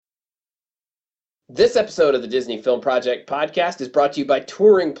This episode of the Disney Film Project podcast is brought to you by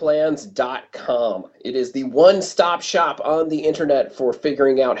touringplans.com. It is the one-stop shop on the internet for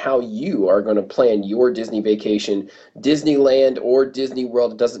figuring out how you are going to plan your Disney vacation, Disneyland or Disney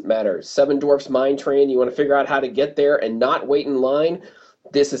World, it doesn't matter. Seven Dwarfs Mine Train, you want to figure out how to get there and not wait in line?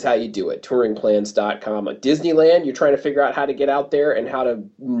 This is how you do it, touringplans.com. At Disneyland, you're trying to figure out how to get out there and how to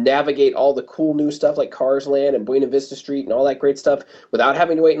navigate all the cool new stuff like Cars Land and Buena Vista Street and all that great stuff without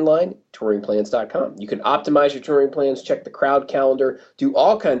having to wait in line, touringplans.com. You can optimize your touring plans, check the crowd calendar, do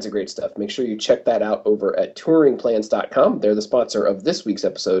all kinds of great stuff. Make sure you check that out over at touringplans.com. They're the sponsor of this week's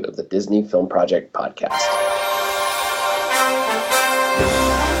episode of the Disney Film Project podcast.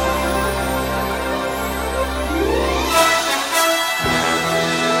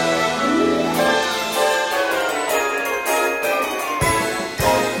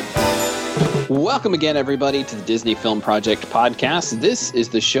 Welcome again, everybody, to the Disney Film Project podcast. This is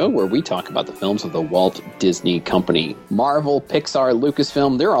the show where we talk about the films of the Walt Disney Company. Marvel, Pixar,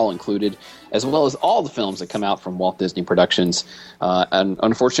 Lucasfilm, they're all included, as well as all the films that come out from Walt Disney Productions. And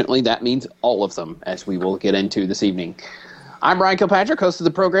unfortunately, that means all of them, as we will get into this evening. I'm Ryan Kilpatrick, host of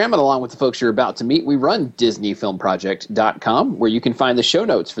the program, and along with the folks you're about to meet, we run DisneyFilmProject.com, where you can find the show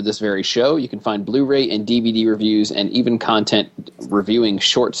notes for this very show. You can find Blu-ray and DVD reviews and even content reviewing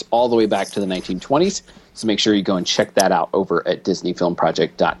shorts all the way back to the 1920s. So make sure you go and check that out over at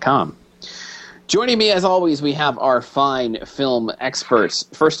DisneyFilmProject.com. Joining me, as always, we have our fine film experts.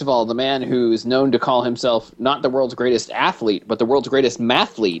 First of all, the man who's known to call himself not the world's greatest athlete, but the world's greatest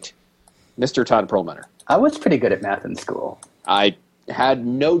mathlete, Mr. Todd Perlmutter. I was pretty good at math in school. I had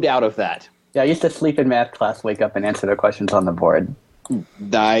no doubt of that. Yeah, I used to sleep in math class, wake up, and answer the questions on the board.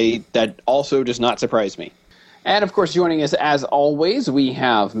 That also does not surprise me. And, of course, joining us, as always, we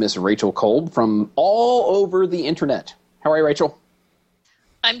have Miss Rachel Kolb from all over the internet. How are you, Rachel?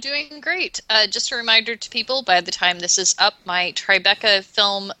 I'm doing great. Just a reminder to people, by the time this is up, my Tribeca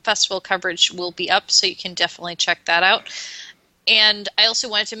Film Festival coverage will be up, so you can definitely check that out. And I also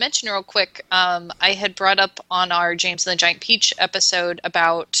wanted to mention real quick, I had brought up on our James and the Giant Peach episode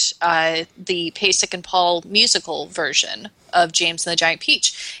about the Pasek and Paul musical version of James and the Giant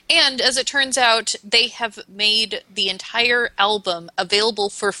Peach. And as it turns out, they have made the entire album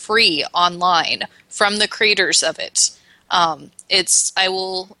available for free online from the creators of it. I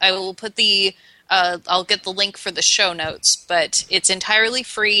will put the I'll get the link for the show notes, but it's entirely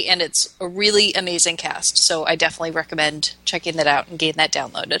free and it's a really amazing cast. So I definitely recommend checking that out and getting that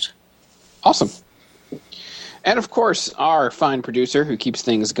downloaded. Awesome. And of course, our fine producer who keeps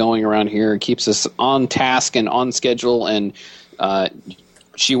things going around here, keeps us on task and on schedule, and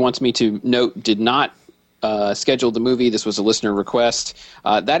she wants me to note, did not schedule the movie. This was a listener request.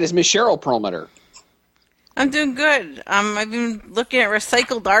 That is Miss Cheryl Perlmutter. I'm doing good. I've been looking at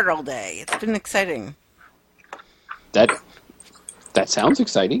recycled art all day. It's been exciting. That sounds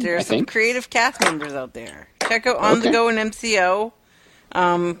exciting. There are some creative cast members out there. Check out On the Go and MCO.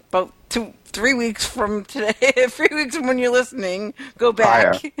 About 3 weeks from today, 3 weeks from when you're listening, go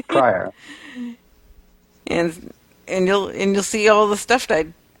back. Prior. and you'll see all the stuff that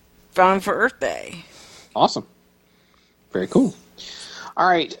I found for Earth Day. Awesome. Very cool. All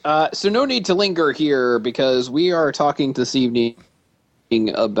right, so no need to linger here because we are talking this evening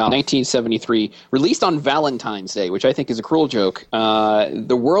about 1973, released on Valentine's Day, which I think is a cruel joke.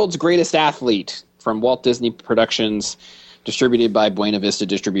 The World's Greatest Athlete from Walt Disney Productions, distributed by Buena Vista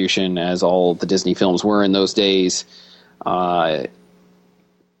Distribution, as all the Disney films were in those days.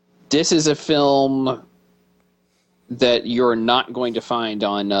 This is a film that you're not going to find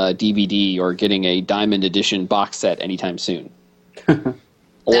on DVD or getting a Diamond Edition box set anytime soon.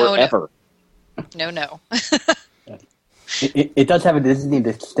 Ever. No. It does have a Disney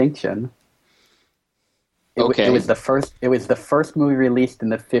distinction. Okay. It was the first movie released in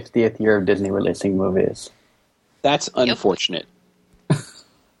the 50th year of Disney releasing movies. That's unfortunate.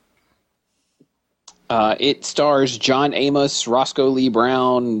 It stars John Amos, Roscoe Lee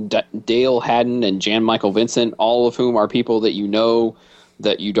Brown, Dale Haddon, and Jan Michael Vincent, all of whom are people that you know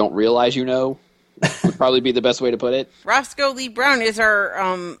that you don't realize you know. Would probably be the best way to put it. Roscoe Lee Brown is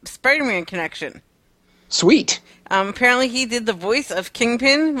our Spider-Man connection. Sweet. Apparently he did the voice of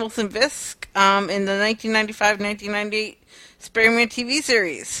Kingpin, Wilson Fisk, in the 1995-1998 Spider-Man TV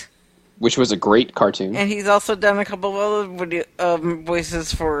series. Which was a great cartoon. And he's also done a couple of other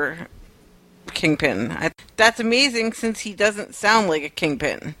voices for Kingpin. That's amazing since he doesn't sound like a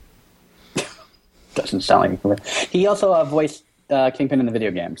Kingpin. Doesn't sound like a Kingpin. He also voiced Kingpin in the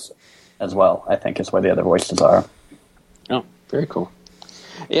video games as well, I think, is where the other voices are. Oh, very cool.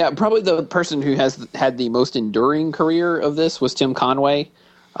 Yeah, probably the person who has had the most enduring career of this was Tim Conway.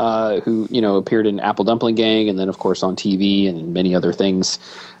 who, appeared in Apple Dumpling Gang and then, of course, on TV and many other things.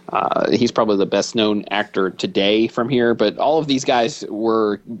 He's probably the best-known actor today from here, but all of these guys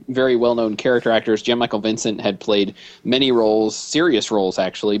were very well-known character actors. Jan Michael Vincent had played many roles, serious roles,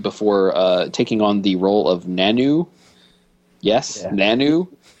 actually, before taking on the role of Nanu. Yes, yeah. Nanu.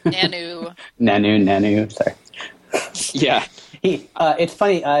 Nanu, sorry. Yeah. It's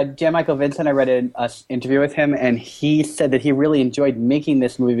funny, Jan Michael Vincent, I read an interview with him, and he said that he really enjoyed making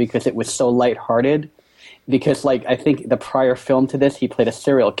this movie because it was so lighthearted. Because, I think the prior film to this, he played a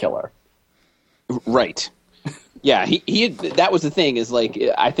serial killer. Right. Yeah, he that was the thing, is,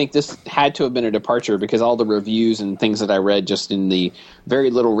 I think this had to have been a departure because all the reviews and things that I read just in the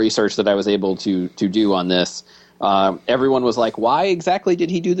very little research that I was able to do on this, everyone was like, why exactly did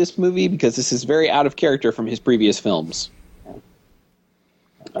he do this movie? Because this is very out of character from his previous films.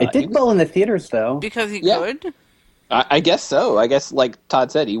 It did well in the theaters, though. Because he could? I guess so. I guess, like Todd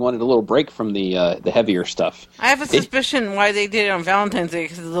said, he wanted a little break from the heavier stuff. I have a suspicion why they did it on Valentine's Day,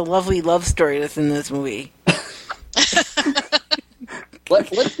 because of the lovely love story that's in this movie.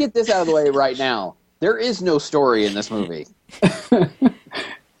 Let's get this out of the way right now. There is no story in this movie.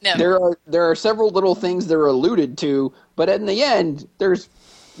 No. There are several little things that are alluded to, but in the end, there's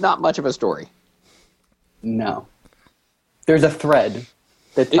not much of a story. No. There's a thread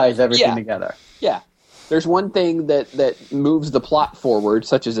that ties everything together. Yeah. There's one thing that moves the plot forward,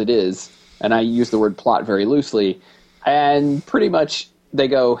 such as it is, and I use the word plot very loosely, and pretty much they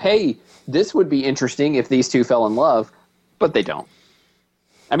go, hey, this would be interesting if these two fell in love, but they don't.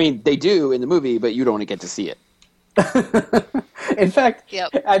 I mean, they do in the movie, but you don't get to see it. In fact,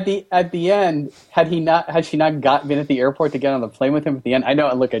 at the end, had she not been at the airport to get on the plane with him at the end? I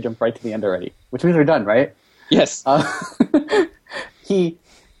know, look, I jumped right to the end already, which means we're done, right? Yes.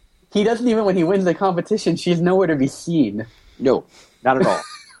 He doesn't even, when he wins the competition, she's nowhere to be seen. No, not at all.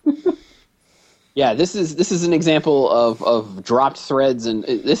 Yeah, this is an example of dropped threads, and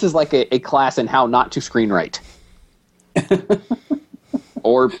this is like a class in how not to screenwrite.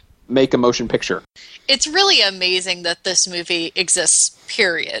 Or make a motion picture. It's really amazing that this movie exists,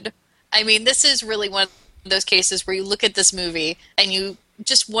 period. I mean, this is really one of those cases where you look at this movie and you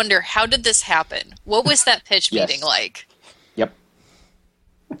just wonder, how did this happen? What was that pitch meeting like? Yep.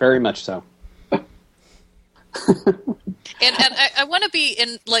 Very much so. And I want to be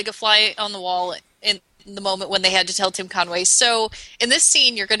in like a fly on the wall in the moment when they had to tell Tim Conway, so in this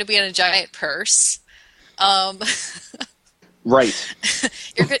scene you're going to be in a giant purse. Right.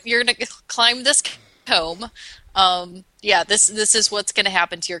 You're going to climb this comb. This is what's going to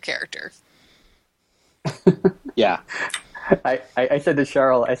happen to your character. Yeah. I said to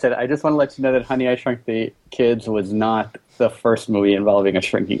Cheryl, I just want to let you know that Honey, I Shrunk the Kids was not the first movie involving a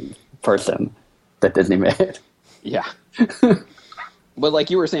shrinking person that Disney made. Yeah. But like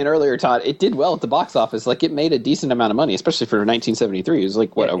you were saying earlier, Todd, it did well at the box office. Like, it made a decent amount of money, especially for 1973. It was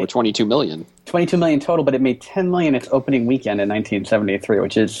like, over $22 million? $22 million total, but it made $10 million its opening weekend in 1973,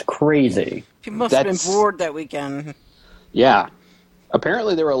 which is crazy. People must have been bored that weekend. Yeah.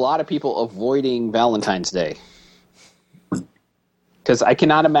 Apparently there were a lot of people avoiding Valentine's Day. Because I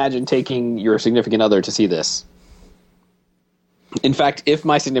cannot imagine taking your significant other to see this. In fact, if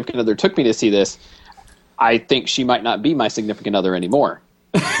my significant other took me to see this, I think she might not be my significant other anymore.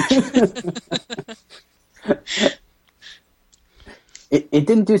 It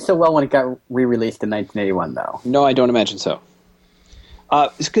didn't do so well when it got re-released in 1981, though. No, I don't imagine so.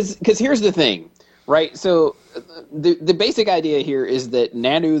 Because here's the thing, right? So the basic idea here is that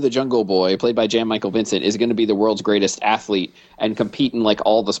Nanu the Jungle Boy, played by Jan Michael Vincent, is going to be the world's greatest athlete and compete in like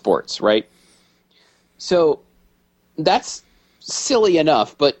all the sports, right? So that's silly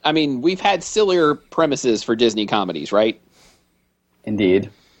enough, but I mean, we've had sillier premises for Disney comedies, right?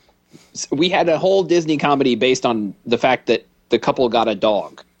 Indeed. We had a whole Disney comedy based on the fact that the couple got a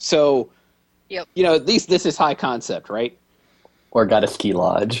dog. So, yep. At least this is high concept, right? Or got a ski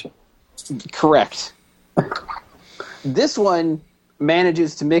lodge. Correct. This one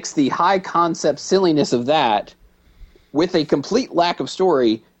manages to mix the high concept silliness of that with a complete lack of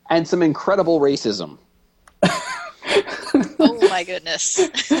story and some incredible racism. Oh my goodness.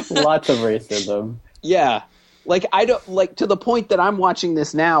 Lots of racism. Yeah. Like, I don't, like, to the point that I'm watching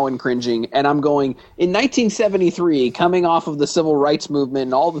this now and cringing, and I'm going, in 1973, coming off of the civil rights movement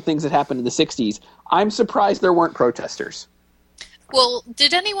and all the things that happened in the 60s, I'm surprised there weren't protesters. Well,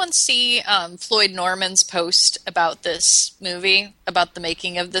 did anyone see Floyd Norman's post about this movie, about the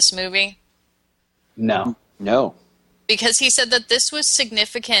making of this movie? No. Because he said that this was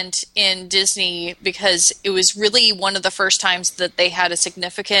significant in Disney because it was really one of the first times that they had a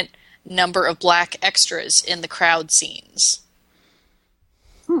significant number of black extras in the crowd scenes.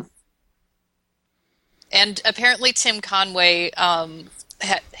 And apparently Tim Conway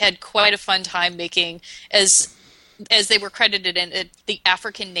had quite a fun time making, as they were credited in it, the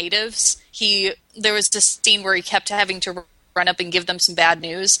African natives. There was this scene where he kept having to run up and give them some bad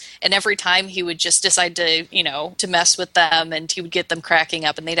news, and every time he would just decide to, to mess with them, and he would get them cracking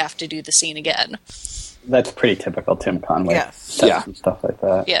up, and they'd have to do the scene again. That's pretty typical Tim Conway. Yes. Yeah. And stuff like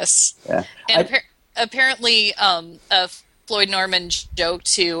that. Yes. Yeah. And apparently, Floyd Norman joked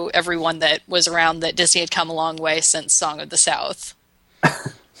to everyone that was around that Disney had come a long way since Song of the South.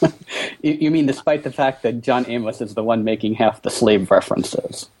 You mean despite the fact that John Amos is the one making half the slave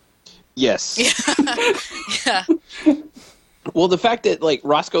references? Yes. Yeah. Well, the fact that like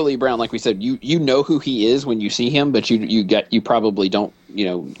Roscoe Lee Brown, like we said, you know who he is when you see him, but you probably don't,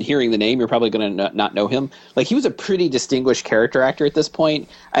 hearing the name, you're probably going to not know him. Like, he was a pretty distinguished character actor at this point,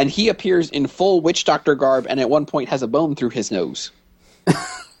 and he appears in full witch doctor garb, and at one point has a bone through his nose.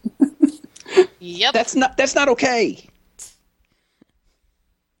 Yep. That's not okay.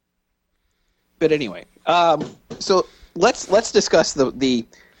 But anyway, so let's discuss the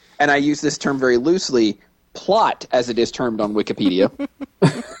and I use this term very loosely, plot as it is termed on Wikipedia.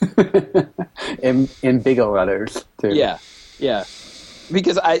 in big old letters, too. Yeah.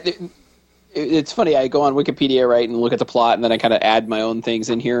 Because it's funny, I go on Wikipedia, right, and look at the plot, and then I kind of add my own things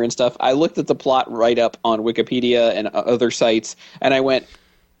in here and stuff. I looked at the plot write-up on Wikipedia and other sites, and I went,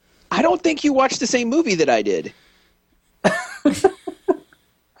 I don't think you watched the same movie that I did.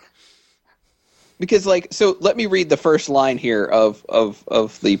 Because, so let me read the first line here of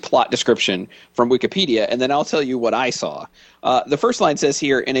the plot description from Wikipedia, and then I'll tell you what I saw. The first line says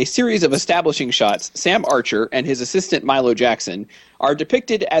here, in a series of establishing shots, Sam Archer and his assistant Milo Jackson are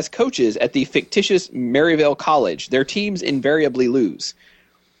depicted as coaches at the fictitious Maryvale College. Their teams invariably lose.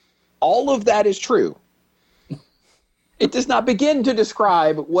 All of that is true. It does not begin to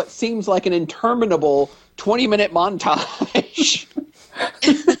describe what seems like an interminable 20-minute montage.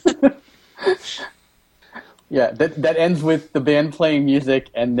 Yeah, that ends with the band playing music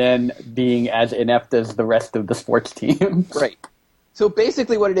and then being as inept as the rest of the sports team. Right. So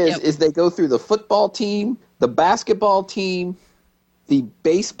basically what it is they go through the football team, the basketball team, the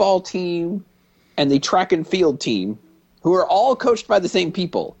baseball team, and the track and field team, who are all coached by the same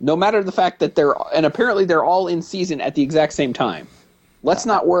people, no matter the fact that apparently they're all in season at the exact same time. Let's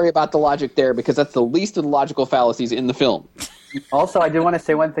not worry about the logic there, because that's the least of the logical fallacies in the film. Also, I do want to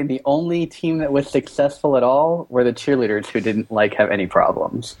say one thing. The only team that was successful at all were the cheerleaders, who didn't have any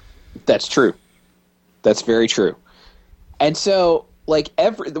problems. That's true. That's very true. And so,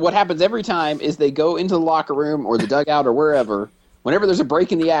 what happens every time is they go into the locker room or the dugout or wherever, whenever there's a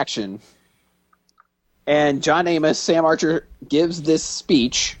break in the action, and John Amos, Sam Archer, gives this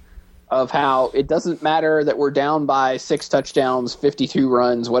speech of how it doesn't matter that we're down by 6 touchdowns, 52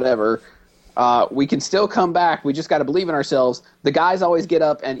 runs, whatever. We can still come back. We just got to believe in ourselves. The guys always get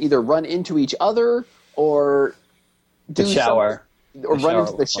up and either run into each other or do the shower, or run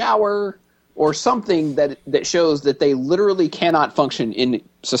into the shower, or something that shows that they literally cannot function in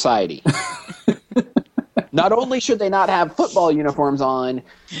society. Not only should they not have football uniforms on,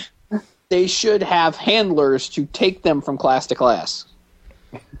 they should have handlers to take them from class to class.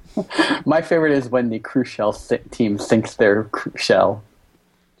 My favorite is when the cruise shell team sinks their shell.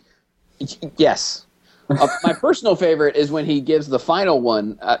 Yes. My personal favorite is when he gives the final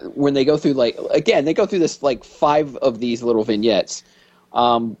one, when they go through, they go through this, 5 of these little vignettes.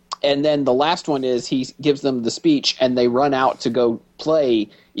 And then the last one is he gives them the speech, and they run out to go play,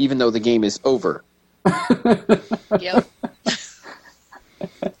 even though the game is over. Yep.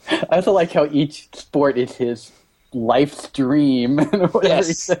 I also like how each sport is his life's dream. Whatever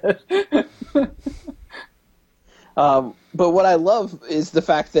he said. But what I love is the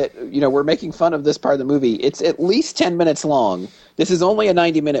fact that, we're making fun of this part of the movie. It's at least 10 minutes long. This is only a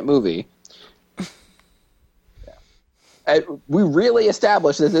 90-minute movie. We really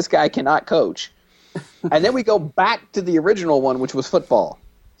established that this guy cannot coach. And then we go back to the original one, which was football.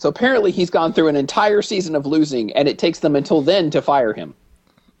 So apparently he's gone through an entire season of losing, and it takes them until then to fire him.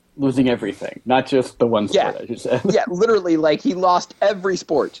 Losing everything, not just the one sport, as you said. Yeah, literally, he lost every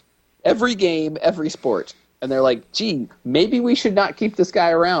sport. Every game, every sport. And they're like, gee, maybe we should not keep this guy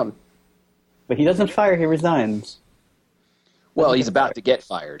around. But he doesn't fire, he resigns. Well, he's about to get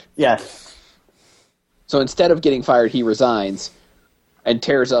fired. Yes. So instead of getting fired, he resigns and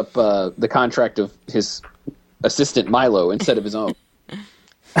tears up the contract of his assistant Milo instead of his own.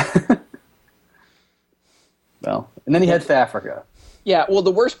 Well, and then he heads to Africa. Yeah, well, the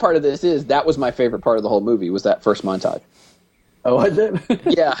worst part of this is that was my favorite part of the whole movie, was that first montage. Oh, was it?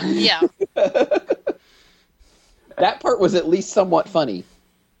 Yeah. Yeah. That part was at least somewhat funny.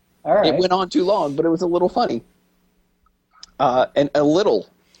 All right. It went on too long, but it was a little funny. And a little,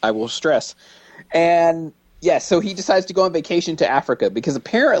 I will stress. And yeah, so he decides to go on vacation to Africa because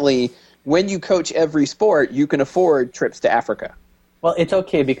apparently when you coach every sport, you can afford trips to Africa. Well, it's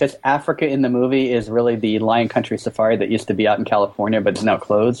okay because Africa in the movie is really the Lion Country Safari that used to be out in California but is now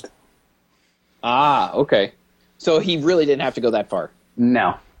closed. Ah, okay. So he really didn't have to go that far.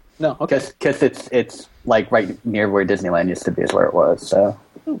 No. No, okay. Because it's like right near where Disneyland used to be is where it was. So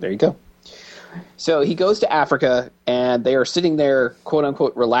There you go. So he goes to Africa, and they are sitting there,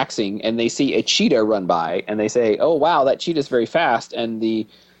 quote-unquote, relaxing, and they see a cheetah run by, and they say, oh, wow, that cheetah's very fast. And the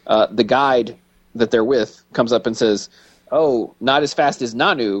guide that they're with comes up and says, oh, not as fast as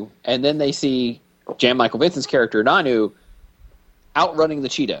Nanu. And then they see Jan Michael Vincent's character, Nanu, outrunning the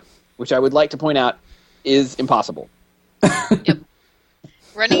cheetah, which I would like to point out is impossible. Yep.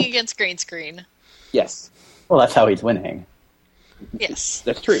 Running against green screen. Yes. well, that's how he's winning. Yes.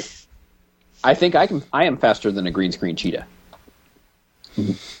 That's true. I think I am faster than a green screen cheetah.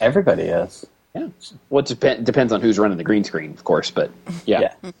 Everybody is. Yeah. Well, it depends on who's running the green screen, of course, but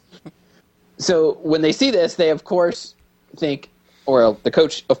yeah. So when they see this, they, of course, think, or the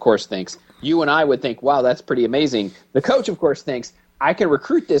coach, of course, thinks, you and I would think, wow, that's pretty amazing. The coach, of course, thinks, I can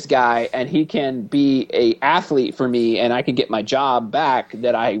recruit this guy, and he can be an athlete for me, and I can get my job back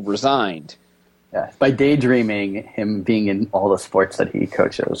that I resigned. Yeah, by daydreaming him being in all the sports that he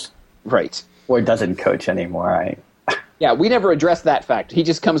coaches. Right. Or doesn't coach anymore, right? Yeah, we never addressed that fact. He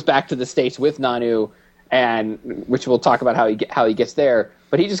just comes back to the States with Nanu, and which we'll talk about how he gets there.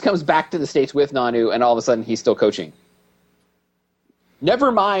 But he just comes back to the States with Nanu, and all of a sudden he's still coaching.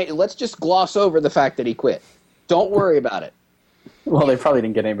 Never mind. Let's just gloss over the fact that he quit. Don't worry about it. Well, they probably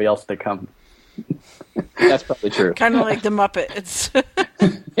didn't get anybody else to come. That's probably true. Kind of like the Muppets.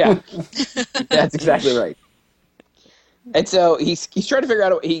 Yeah, that's exactly right. And so he's trying to figure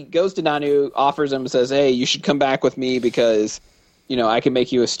out. He goes to Nanu, offers him, says, "Hey, you should come back with me because, I can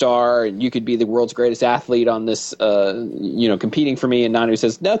make you a star, and you could be the world's greatest athlete on this, competing for me." And Nanu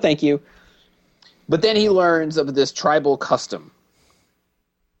says, "No, thank you." But then he learns of this tribal custom,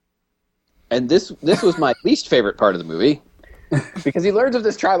 and this was my least favorite part of the movie, because he learns of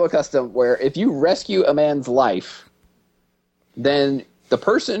this tribal custom where if you rescue a man's life, then the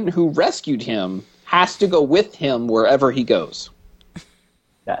person who rescued him has to go with him wherever he goes.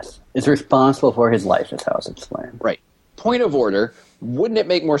 Yes. Is responsible for his life, is how it's explained. Right. Point of order, wouldn't it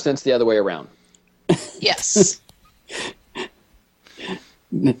make more sense the other way around? Yes.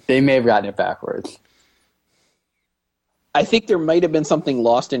 They may have gotten it backwards. I think there might have been something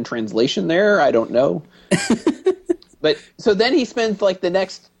lost in translation there. I don't know. But so then he spends like the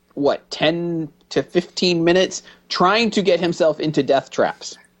next, 10 to 15 minutes trying to get himself into death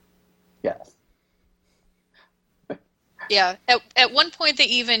traps. Yes. Yeah. At one point, they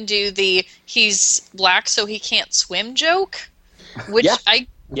even do the "he's black, so he can't swim" joke, which I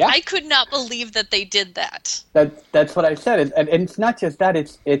could not believe that they did that. That's what I said, and it's not just that.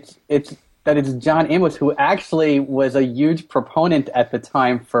 It's that it's John Amos who actually was a huge proponent at the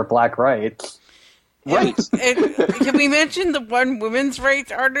time for black rights. Right. And can we mention the one women's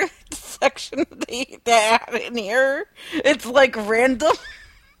rights artist section they had in here? It's like random.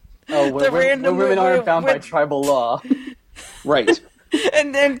 Oh, where women aren't bound by tribal law. Right.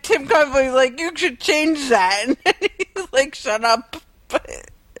 And then Tim Conway's like, you should change that. And he's like, shut up. But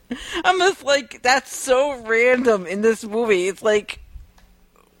I'm just like, that's so random in this movie. It's like,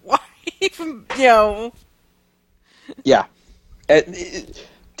 why even, Yeah.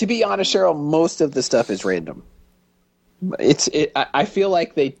 To be honest, Cheryl, most of the stuff is random. I feel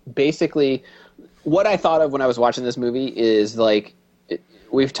like they basically, what I thought of when I was watching this movie is like,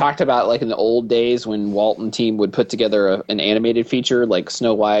 we've talked about like in the old days when Walt and team would put together an animated feature like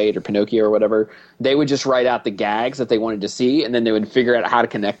Snow White or Pinocchio or whatever, they would just write out the gags that they wanted to see and then they would figure out how to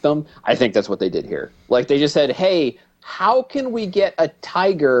connect them. I think that's what they did here. Like they just said, hey, how can we get a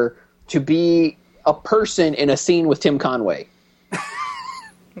tiger to be a person in a scene with Tim Conway?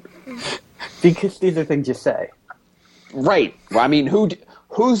 Because these are things you say. Right. I mean,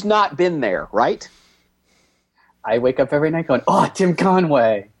 who's not been there, right? I wake up every night going, oh, Tim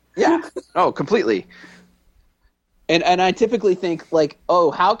Conway. Yeah. Oh, completely. And I typically think, like,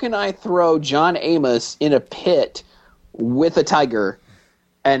 oh, how can I throw John Amos in a pit with a tiger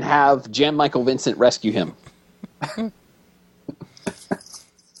and have Jan Michael Vincent rescue him?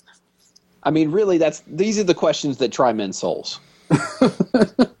 I mean, really, these are the questions that try men's souls.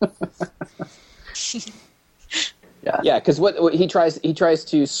 Yeah, because what he tries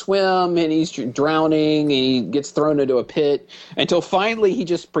to swim and he's drowning and he gets thrown into a pit until finally he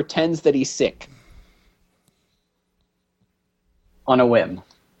just pretends that he's sick On a whim.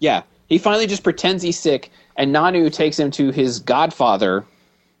 Yeah. He finally just pretends he's sick, and Nanu takes him to his godfather.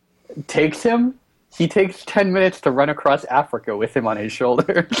 Takes him? He takes 10 minutes to run across Africa with him on his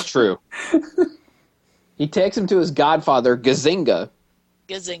shoulder. True. He takes him to his godfather, Gazinga.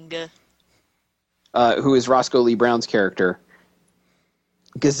 Gazinga. Who is Roscoe Lee Brown's character.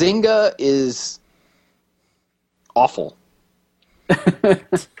 Gazinga is awful.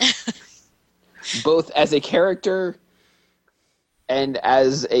 Both as a character and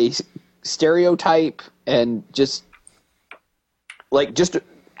as a stereotype, and just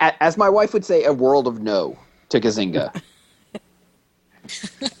as my wife would say, a world of no to Gazinga.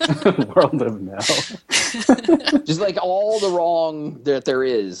 World of no. Just like all the wrong that there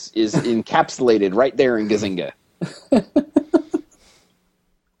is encapsulated right there in Gazinga.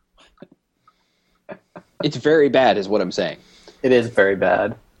 It's very bad is what I'm saying. It is very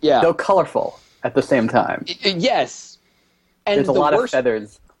bad. Yeah. Though colorful at the same time. Yes. And there's a lot of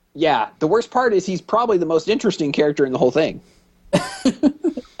feathers. Yeah. The worst part is he's probably the most interesting character in the whole thing.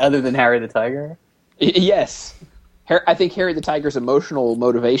 Other than Harry the Tiger? Yes. I think Harry the Tiger's emotional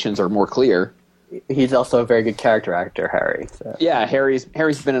motivations are more clear. He's also a very good character actor, Harry. So. Yeah, Harry's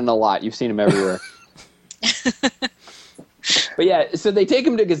been in a lot. You've seen him everywhere. But yeah, so they take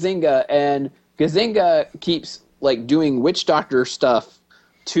him to Gazinga, and Gazinga keeps doing witch doctor stuff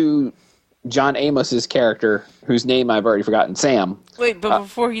to John Amos's character, whose name I've already forgotten, Sam. Wait, but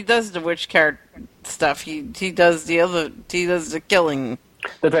before he does the witch character stuff, he does the killing.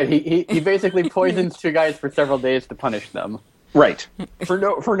 That's right. He basically poisons two guys for several days to punish them. Right. For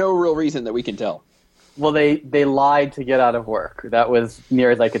no real reason that we can tell. Well, they lied to get out of work. That was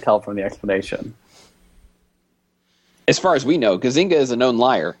near as I could tell from the explanation. As far as we know, Gazinga is a known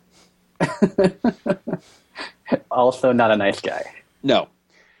liar. Also not a nice guy. No.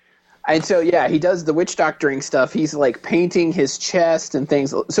 And so, yeah, he does the witch doctoring stuff. He's painting his chest and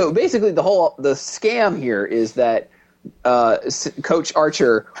things. So basically the scam here is that Coach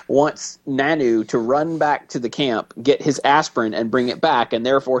Archer wants Nanu to run back to the camp, get his aspirin, and bring it back, and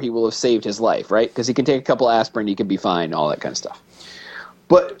therefore he will have saved his life, right? Because he can take a couple aspirin, he can be fine, all that kind of stuff.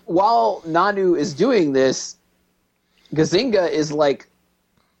 But while Nanu is doing this, Gazinga is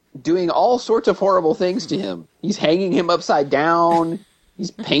doing all sorts of horrible things to him. He's hanging him upside down. He's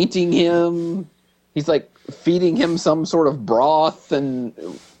painting him. He's feeding him some sort of broth, and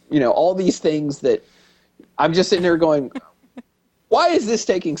all these things that I'm just sitting there going, why is this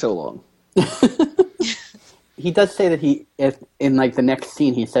taking so long? He does say that in the next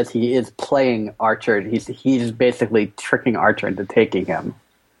scene, he says he is playing Archer. He's basically tricking Archer into taking him.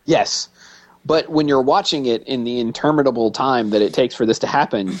 Yes. But when you're watching it in the interminable time that it takes for this to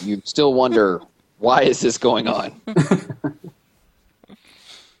happen, you still wonder, why is this going on?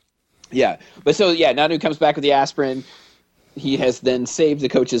 Yeah. But so, yeah, Nanu comes back with the aspirin. He has then saved the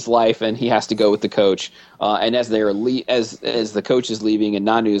coach's life, and he has to go with the coach. And as they are as the coach is leaving and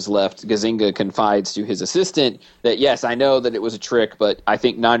Nanu's left, Gazinga confides to his assistant that, yes, I know that it was a trick, but I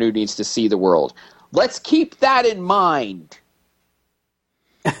think Nanu needs to see the world. Let's keep that in mind.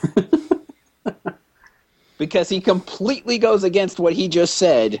 Because he completely goes against what he just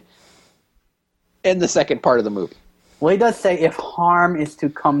said in the second part of the movie. Well, he does say if harm is to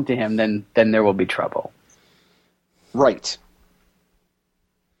come to him, then there will be trouble. Right.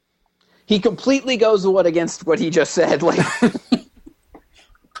 He completely goes against what he just said.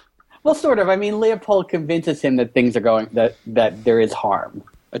 Well, sort of. I mean, Leopold convinces him that things are going that there is harm.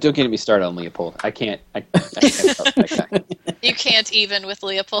 Don't get me started on Leopold. I can't. I can't. You can't even with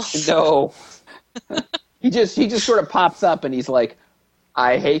Leopold. No. He just sort of pops up and he's like,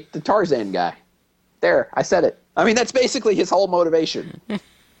 I hate the Tarzan guy. There, I said it. I mean, that's basically his whole motivation.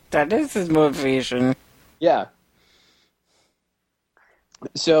 That is his motivation. Yeah.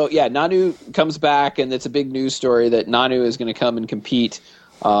 So, yeah, Nanu comes back, and it's a big news story that Nanu is going to come and compete.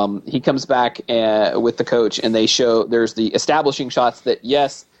 He comes back with the coach, and there's the establishing shots that,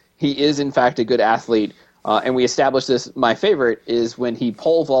 yes, he is, in fact, a good athlete. And we established this. My favorite is when he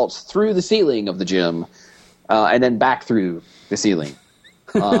pole vaults through the ceiling of the gym and then back through the ceiling.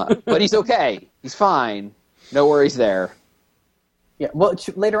 But he's okay. He's fine. No worries there. Yeah. Well,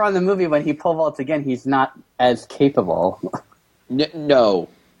 later on in the movie, when he pole vaults again, he's not as capable. No.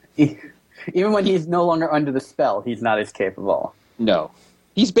 Even when he's no longer under the spell, he's not as capable. No.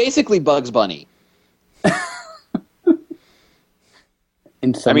 He's basically Bugs Bunny.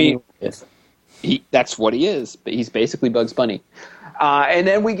 In some ways. That's what he is. But he's basically Bugs Bunny. And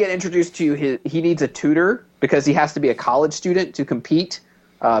then we get introduced to he needs a tutor because he has to be a college student to compete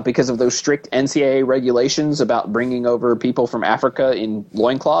because of those strict NCAA regulations about bringing over people from Africa in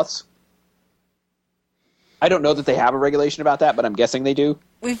loincloths. I don't know that they have a regulation about that, but I'm guessing they do.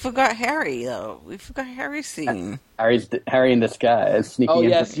 We forgot Harry, though. We forgot Harry's scene. Harry in disguise. Sneaking Oh, in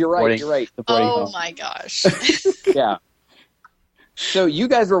yes, you're right, you're right. the boarding Oh home. my gosh. Yeah. So you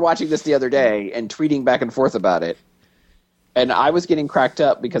guys were watching this the other day and tweeting back and forth about it. And I was getting cracked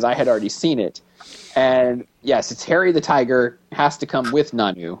up because I had already seen it. And yes, it's Harry the Tiger has to come with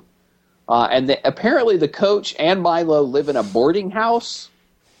Nanu. And apparently the coach and Milo live in a boarding house.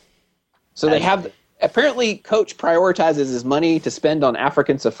 So they have... Apparently, Coach prioritizes his money to spend on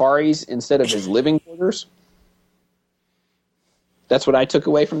African safaris instead of his living quarters. That's what I took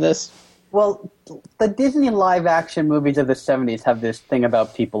away from this. Well, the Disney live-action movies of the 70s have this thing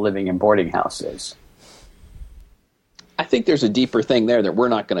about people living in boarding houses. I think there's a deeper thing there that we're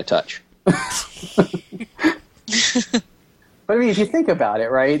not going to touch. But I mean, if you think about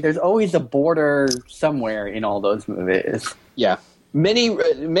it, right, there's always a border somewhere in all those movies. Yeah. Many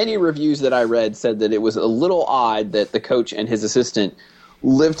reviews that I read said that it was a little odd that the coach and his assistant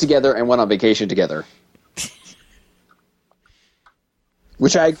lived together and went on vacation together.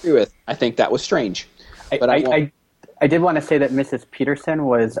 Which I agree with. I think that was strange. But I did want to say that Mrs. Peterson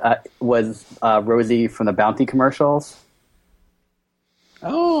was Rosie from the Bounty commercials.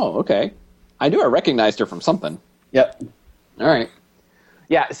 Oh, okay. I knew I recognized her from something. Yep. All right.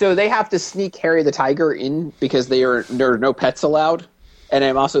 Yeah, so they have to sneak Harry the Tiger in because there are no pets allowed. And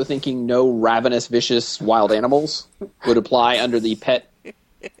I'm also thinking no ravenous, vicious wild animals would apply under the pet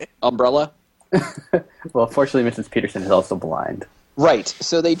umbrella. Well, fortunately, Mrs. Peterson is also blind. Right.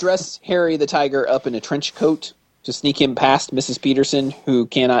 So they dress Harry the Tiger up in a trench coat to sneak him past Mrs. Peterson, who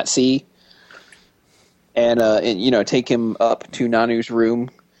cannot see, and take him up to Nanu's room.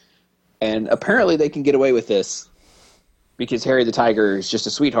 And apparently they can get away with this because Harry the Tiger is just a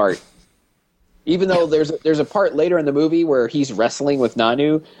sweetheart. Even though there's a part later in the movie where he's wrestling with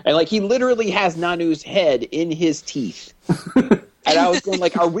Nanu, and he literally has Nanu's head in his teeth. And I was going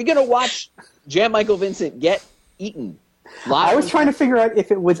are we going to watch Jan Michael Vincent get eaten? I was trying to figure out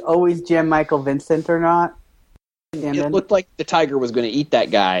if it was always Jan Michael Vincent or not. It looked like the tiger was going to eat that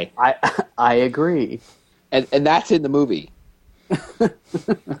guy. I agree. And that's in the movie.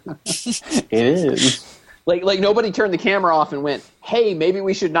 It is. Like nobody turned the camera off and went, hey, maybe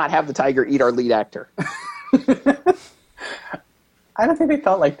we should not have the tiger eat our lead actor. I don't think they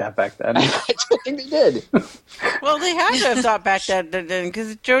felt like that back then. I don't think they did. Well, they had to have thought back then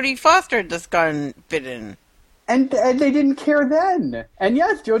because Jodie Foster had just gotten bitten. And they didn't care then. And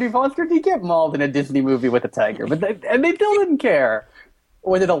yes, Jodie Foster did get mauled in a Disney movie with a tiger, but they still didn't care.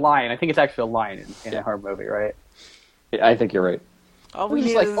 Or was it a lion? I think it's actually a lion in a horror movie, right? I think you're right. All we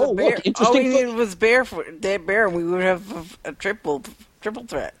needed was a bear. All we needed was bear, and we would have a triple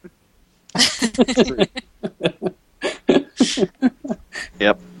threat.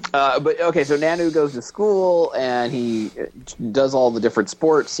 Yep. But okay, so Nanu goes to school and he does all the different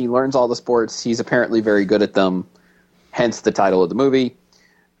sports. He learns all the sports. He's apparently very good at them. Hence the title of the movie.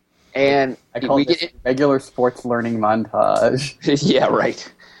 And I call it regular sports learning montage. Yeah, right.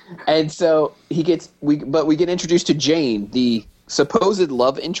 And so we get introduced to Jane, the supposed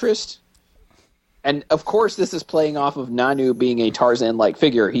love interest. And of course, this is playing off of Nanu being a Tarzan-like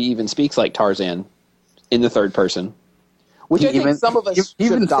figure. He even speaks like Tarzan in the third person. Which I think some of us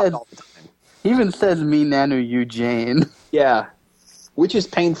should adopt all the time. He even says, me, Nanu, you, Jane. Yeah. Which is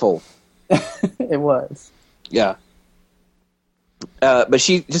painful. It was. Yeah. But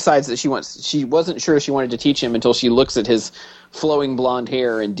she decides that she wasn't sure she wanted to teach him until she looks at his flowing blonde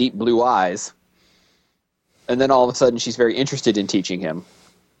hair and deep blue eyes. And then all of a sudden she's very interested in teaching him.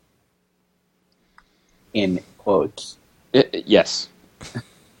 In quotes. Yes.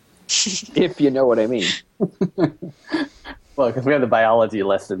 If you know what I mean. Well, because we have the biology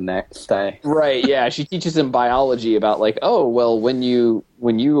lesson next time. Right, yeah. She teaches him biology about when you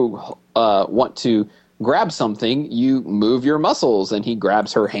want to grab something, you move your muscles, and he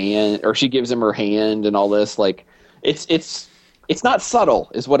grabs her hand, or she gives him her hand, and all this. It's not subtle,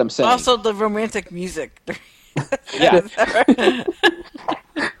 is what I'm saying. Also, the romantic music. Yeah.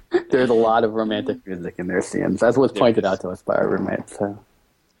 There's a lot of romantic music in their scenes, as was pointed out to us by our roommate. So.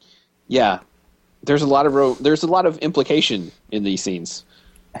 Yeah. There's a lot of implication in these scenes.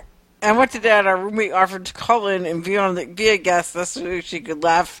 And what did that? Our roommate offered to call in and be a guest so she could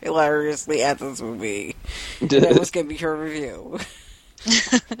laugh hilariously at this movie. That was going to be her review.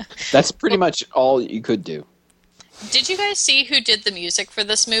 That's pretty much all you could do. Did you guys see who did the music for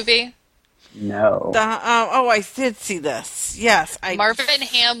this movie? No. I did see this. Yes, Marvin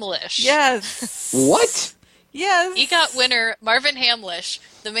Hamlish. Yes. What? Yes. EGOT winner Marvin Hamlish,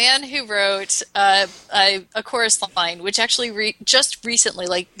 the man who wrote a chorus line, which actually just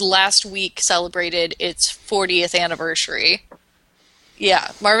recently, last week, celebrated its 40th anniversary.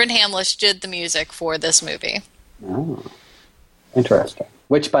 Yeah, Marvin Hamlish did the music for this movie. Oh, interesting.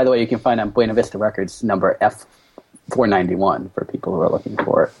 Which, by the way, you can find on Buena Vista Records number F491 for people who are looking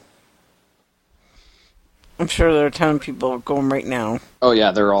for it. I'm sure there are a ton of people going right now. Oh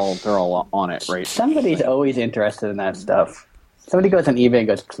yeah, they're all on it, right? Somebody's always interested in that stuff. Somebody goes on eBay and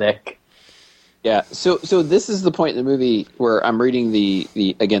goes click. Yeah. So this is the point in the movie where I'm reading the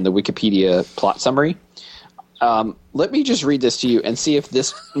Wikipedia plot summary. Let me just read this to you and see if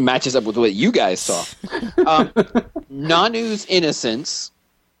this matches up with what you guys saw. Nanu's innocence,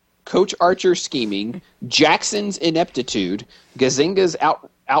 Coach Archer's scheming, Jackson's ineptitude, Gazinga's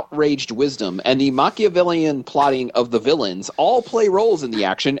outraged wisdom, and the Machiavellian plotting of the villains all play roles in the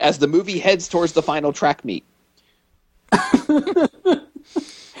action as the movie heads towards the final track meet.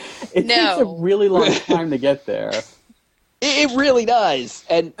 It takes a really long time to get there. It really does.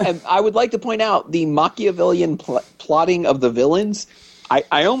 And I would like to point out the Machiavellian plotting of the villains.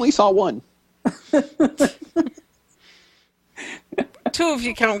 I only saw one. Two if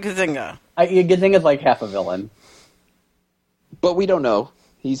you count Gazinga. Gazinga's like half a villain. But we don't know.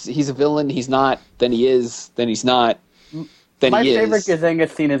 He's a villain, he's not, then he is, then he's not, then My he is. favorite Gazinga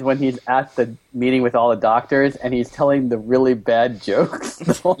scene is when he's at the meeting with all the doctors and he's telling the really bad jokes.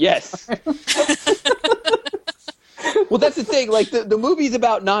 Yes. Well, that's the thing. Like the movie's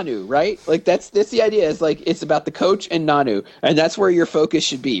about Nanu, right? Like that's the idea. Is like it's about the coach and Nanu, and that's where your focus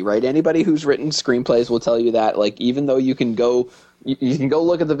should be, right? Anybody who's written screenplays will tell you that. Like even though you can go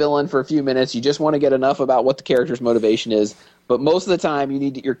look at the villain for a few minutes, you just want to get enough about what the character's motivation is. But most of the time,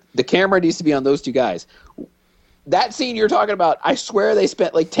 the camera needs to be on those two guys. That scene you're talking about, I swear they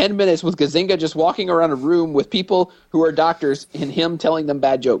spent like 10 minutes with Gazinga just walking around a room with people who are doctors and him telling them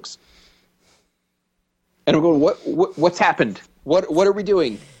bad jokes. And I'm going, what's happened? What are we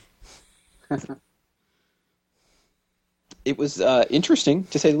doing? It was interesting,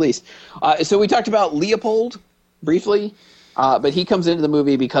 to say the least. So we talked about Leopold briefly, but he comes into the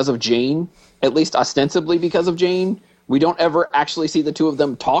movie because of Jane, at least ostensibly because of Jane. We don't ever actually see the two of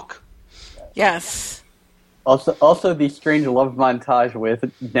them talk. Yes. Also the strange love montage with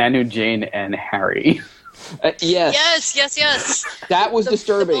Nanu, Jane, and Harry. Yes. Yes. That was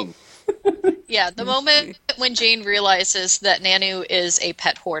disturbing. Yeah, the moment when Jane realizes that Nanu is a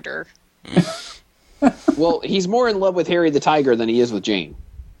pet hoarder. Well, he's more in love with Harry the Tiger than he is with Jane.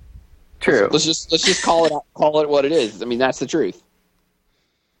 True. Let's just call it what it is. I mean, that's the truth.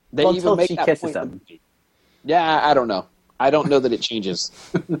 They even until make she that kisses point. him. Yeah, I don't know. I don't know that it changes.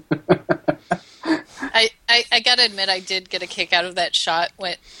 I gotta admit, I did get a kick out of that shot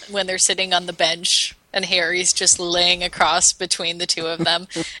when they're sitting on the bench and Harry's just laying across between the two of them,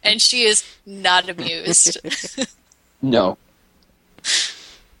 and she is not amused. No.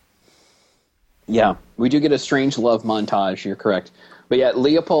 Yeah, we do get a strange love montage. You're correct. But yeah,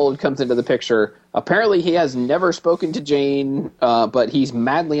 Leopold comes into the picture. Apparently he has never spoken to Jane, but he's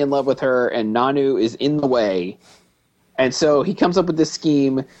madly in love with her, and Nanu is in the way. And so he comes up with this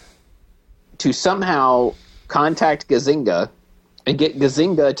scheme to somehow contact Gazinga and get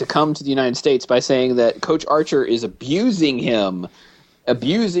Gazinga to come to the United States by saying that Coach Archer is abusing him,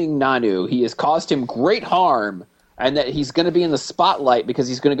 abusing Nanu. He has caused him great harm, and that he's going to be in the spotlight because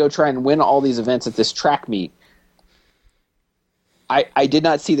he's going to go try and win all these events at this track meet. I did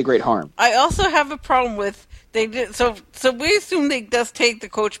not see the great harm. I also have a problem with they did so we assume they just take the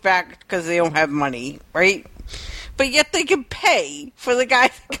coach back because they don't have money, right? But yet they can pay for the guy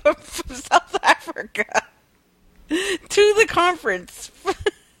to come from South Africa to the conference.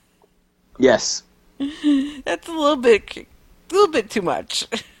 Yes. That's a little bit too much.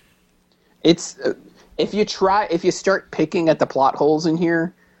 It's if you start picking at the plot holes in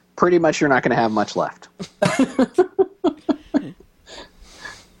here, pretty much you're not going to have much left.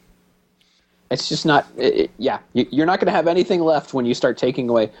 It's just not. You're not going to have anything left when you start taking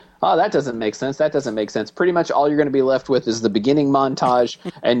away. Oh, that doesn't make sense. That doesn't make sense. Pretty much all you're going to be left with is the beginning montage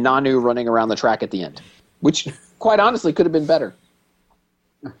and Nanu running around the track at the end, which, quite honestly, could have been better.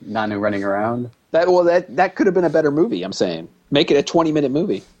 Nanu running around. That could have been a better movie. I'm saying, make it a 20-minute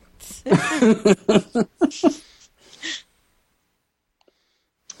movie.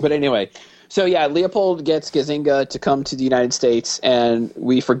 But anyway, so yeah, Leopold gets Gazinga to come to the United States, and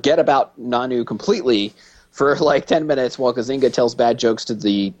we forget about Nanu completely for like 10 minutes while Gazinga tells bad jokes to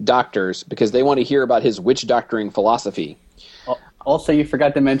the doctors because they want to hear about his witch doctoring philosophy. Also, you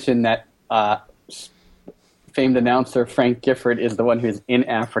forgot to mention that famed announcer Frank Gifford is the one who's in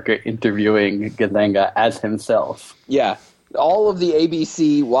Africa interviewing Gazinga as himself. Yeah. All of the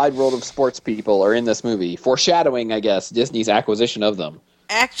ABC Wide World of Sports people are in this movie, foreshadowing, I guess, Disney's acquisition of them.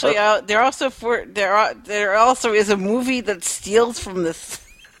 Actually, there also is a movie that steals from this.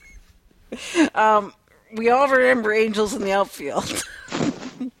 We all remember Angels in the Outfield.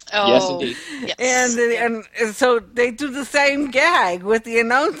 Oh, Yes, indeed. Yes. And so they do the same gag with the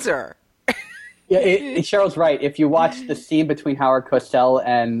announcer. Yeah, Cheryl's right. If you watch the scene between Howard Cosell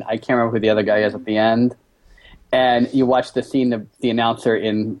and I can't remember who the other guy is at the end, and you watch the scene of the announcer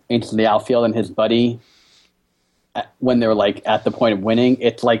in Into the Outfield and his buddy when they're like at the point of winning,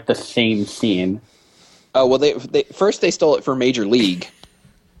 it's like the same scene. Oh well, they first they stole it from Major League,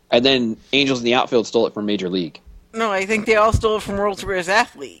 and then Angels in the Outfield stole it from Major League. No, I think they all stole it from World's Greatest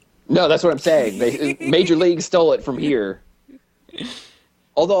Athlete. No, that's what I'm saying. Major League stole it from here.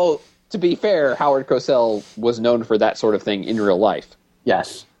 Although, to be fair, Howard Cosell was known for that sort of thing in real life.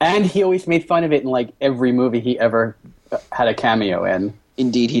 Yes, and he always made fun of it in like every movie he ever had a cameo in.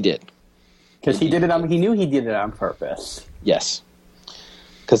 Indeed, he did. Because he knew he did it on purpose. Yes,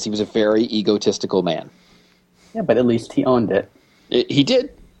 because he was a very egotistical man. Yeah, but at least he owned it. He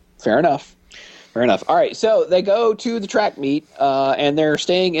did. Fair enough. Fair enough. All right, so they go to the track meet, and they're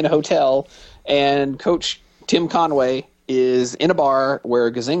staying in a hotel, and Coach Tim Conway is in a bar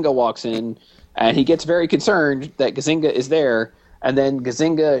where Gazinga walks in, and he gets very concerned that Gazinga is there, and then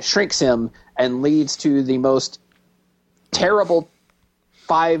Gazinga shrinks him and leads to the most terrible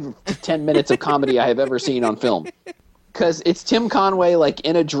 5 to 10 minutes of comedy I have ever seen on film. Because it's Tim Conway like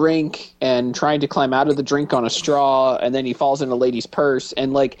in a drink and trying to climb out of the drink on a straw, and then he falls in a lady's purse,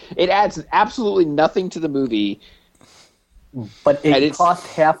 and like it adds absolutely nothing to the movie. But it cost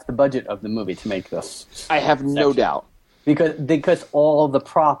half the budget of the movie to make this. I have no doubt. Because all the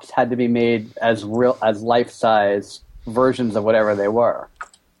props had to be made as life-size versions of whatever they were.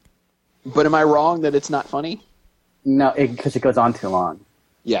 But am I wrong that it's not funny? No, because it goes on too long.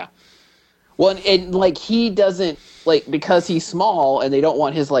 Yeah. Well, and like he doesn't, like, because he's small and they don't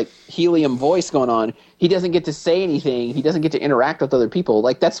want his like helium voice going on, he doesn't get to say anything. He doesn't get to interact with other people.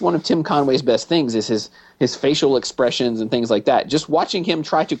 Like that's one of Tim Conway's best things is his facial expressions and things like that. Just watching him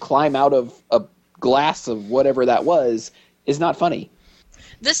try to climb out of a glass of whatever that was is not funny.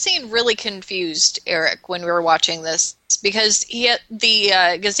 This scene really confused Eric when we were watching this because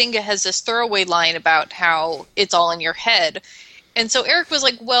Gazinga has this throwaway line about how it's all in your head. And so Eric was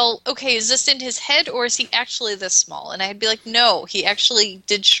like, well, okay, is this in his head or is he actually this small? And I'd be like, no, he actually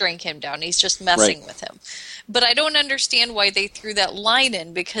did shrink him down. He's just messing with him. But I don't understand why they threw that line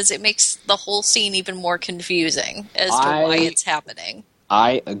in because it makes the whole scene even more confusing as to why it's happening.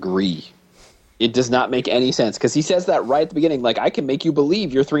 I agree. It does not make any sense because he says that right at the beginning, like, I can make you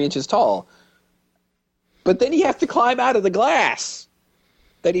believe you're 3 inches tall. But then he has to climb out of the glass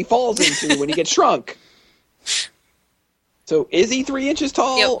that he falls into when he gets shrunk. So is he 3 inches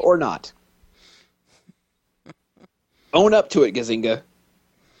tall or not? Own up to it, Gazinga.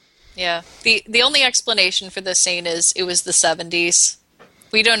 Yeah. The only explanation for this scene is it was the 70s.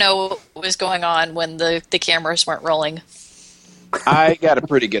 We don't know what was going on when the cameras weren't rolling. I got a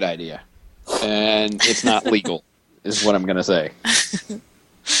pretty good idea. And it's not legal, is what I'm going to say.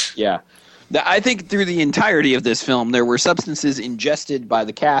 Yeah. I think through the entirety of this film, there were substances ingested by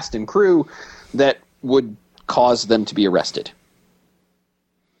the cast and crew that would cause them to be arrested.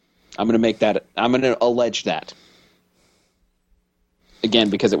 I'm going to allege that. Again,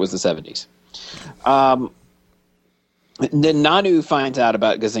 because it was the 70s. Then Nanu finds out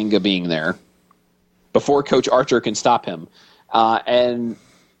about Gazinga being there before Coach Archer can stop him. And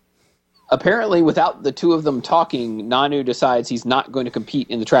apparently, without the two of them talking, Nanu decides he's not going to compete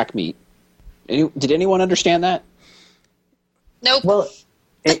in the track meet. Did anyone understand that? Nope. Well,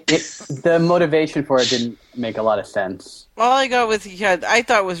 the motivation for it didn't make a lot of sense. All I got was I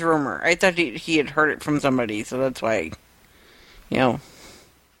thought it was rumor. I thought he had heard it from somebody, so that's why,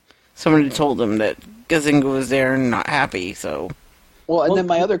 somebody told him that Gazinga was there and not happy. So, well, then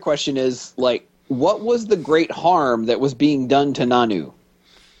my other question is, like, what was the great harm that was being done to Nanu?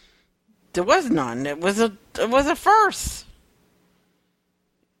 There was none. It was a farce.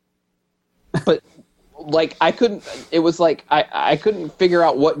 But like I couldn't figure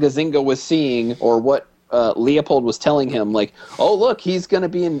out what Gazinga was seeing or what Leopold was telling him. Like, oh look, he's gonna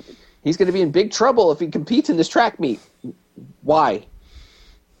be in big trouble if he competes in this track meet. Why?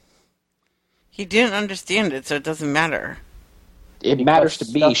 He didn't understand it, so it doesn't matter. It matters to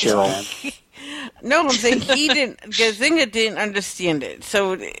me, Cheryl. No, I'm saying he didn't. Gazinga didn't understand it,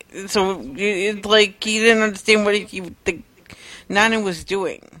 so it's like he didn't understand what Nanu was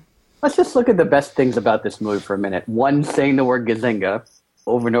doing. Let's just look at the best things about this movie for a minute. One, saying the word Gazinga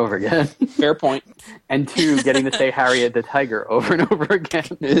over and over again. Fair point. And two, getting to say Harriet the Tiger over and over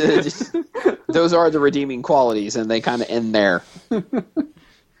again. Those are the redeeming qualities, and they kind of end there.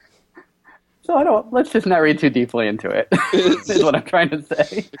 So let's just not read too deeply into it, is what I'm trying to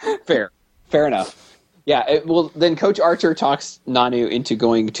say. Fair enough. Yeah, well, then Coach Archer talks Nanu into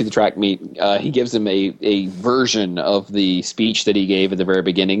going to the track meet. He gives him a version of the speech that he gave at the very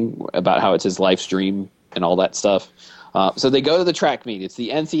beginning about how it's his life's dream and all that stuff. So they go to the track meet. It's the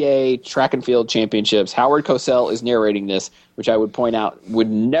NCAA Track and Field Championships. Howard Cosell is narrating this, which I would point out would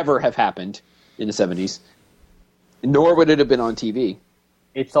never have happened in the 70s, nor would it have been on TV.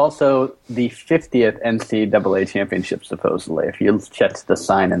 It's also the 50th NCAA championship, supposedly, if you check the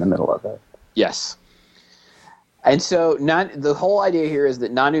sign in the middle of it. Yes. And so the whole idea here is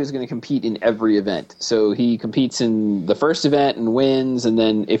that Nanu is going to compete in every event. So he competes in the first event and wins, and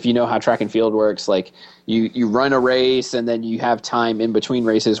then if you know how track and field works, like you run a race and then you have time in between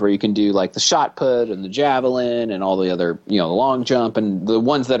races where you can do like the shot put and the javelin and all the other, the long jump and the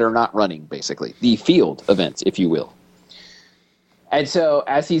ones that are not running, basically. The field events, if you will. And so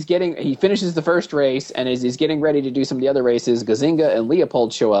as he finishes the first race, and as he's getting ready to do some of the other races, Gazinga and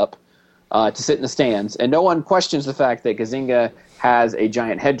Leopold show up to sit in the stands, and no one questions the fact that Gazinga has a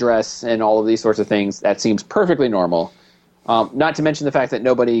giant headdress and all of these sorts of things. That seems perfectly normal. Not to mention the fact that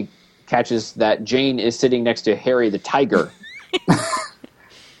nobody catches that Jane is sitting next to Harry the Tiger.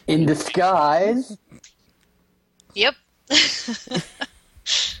 In disguise. Yep.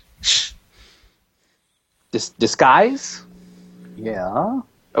 Disguise? Yeah.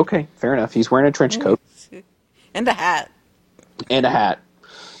 Okay, fair enough. He's wearing a trench coat. And a hat. And a hat.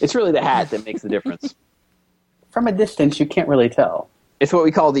 It's really the hat that makes the difference. From a distance, you can't really tell. It's what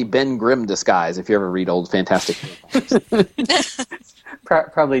we call the Ben Grimm disguise, if you ever read old Fantastic Four.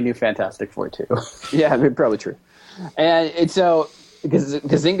 Probably New Fantastic Four, too. Yeah, probably true. And so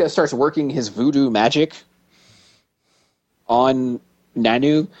Gazinga starts working his voodoo magic on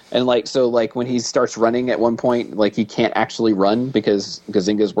Nanu, and when he starts running at one point, he can't actually run because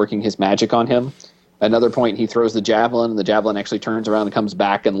Gazinga's working his magic on him. Another point, he throws the javelin, and the javelin actually turns around and comes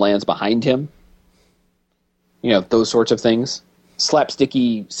back and lands behind him. Those sorts of things.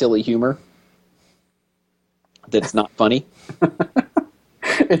 Slapsticky, silly humor that's not funny.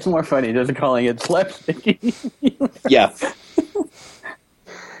 It's more funny just calling it slapsticky. Yeah.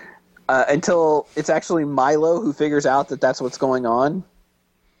 Until it's actually Milo who figures out that that's what's going on.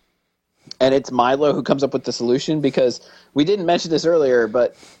 And it's Milo who comes up with the solution, because we didn't mention this earlier,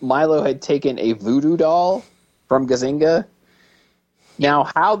 but Milo had taken a voodoo doll from Gazinga. Now,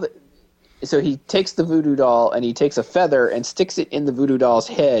 so he takes the voodoo doll and he takes a feather and sticks it in the voodoo doll's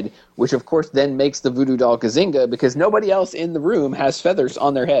head, which of course then makes the voodoo doll Gazinga, because nobody else in the room has feathers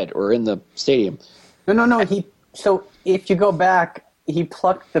on their head or in the stadium. No. So if you go back, he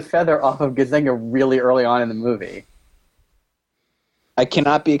plucked the feather off of Gazinga really early on in the movie. I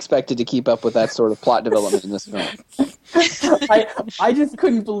cannot be expected to keep up with that sort of plot development in this film. I just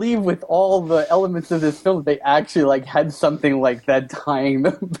couldn't believe, with all the elements of this film, that they actually had something like that tying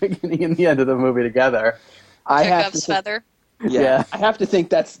the beginning and the end of the movie together. Chekhov's feather. Yeah, I have to think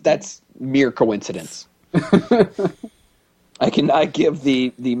that's mere coincidence. I cannot give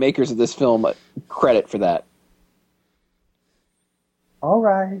the makers of this film credit for that. All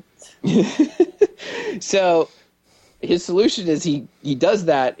right. So his solution is he does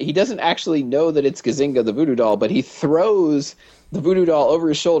that. He doesn't actually know that it's Gazinga, the voodoo doll, but he throws the voodoo doll over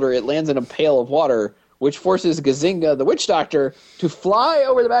his shoulder. It lands in a pail of water, which forces Gazinga, the witch doctor, to fly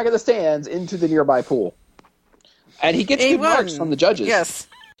over the back of the stands into the nearby pool. And he gets good marks from the judges. Yes.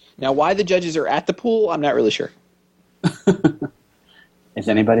 Now, why the judges are at the pool, I'm not really sure. Is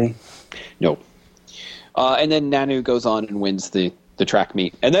anybody? No. And then Nanu goes on and wins the track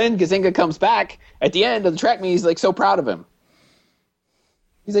meet. And then Gazinga comes back at the end of the track meet. He's so proud of him.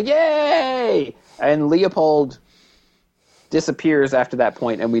 He's like, yay! And Leopold disappears after that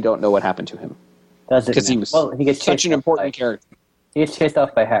point, and we don't know what happened to him. Because he was he gets such an important character. He gets chased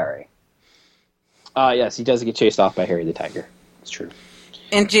off by Harry. Yes, he does get chased off by Harry the Tiger. It's true.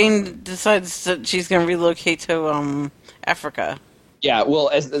 And Jane decides that she's going to relocate to Africa. Yeah,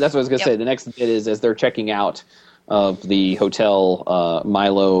 well, that's what I was going to say. The next bit is, as they're checking out of the hotel,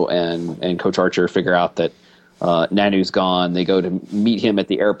 Milo and Coach Archer figure out that Nanu's gone. They go to meet him at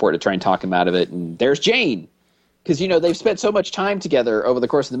the airport to try and talk him out of it, and there's Jane. Because, they've spent so much time together over the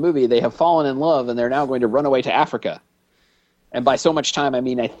course of the movie, they have fallen in love, and they're now going to run away to Africa. And by so much time, I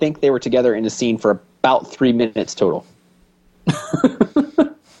mean I think they were together in a scene for about 3 minutes total.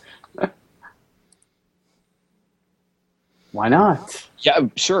 Why not? Yeah,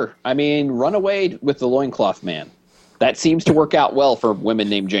 sure. I mean, run away with the loincloth man. That seems to work out well for women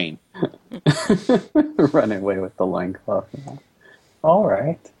named Jane. Run away with the loincloth man. All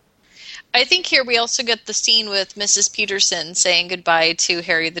right. I think here we also get the scene with Mrs. Peterson saying goodbye to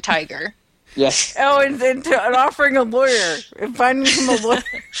Harry the Tiger. Yes. Oh, and offering a lawyer and finding him a lawyer.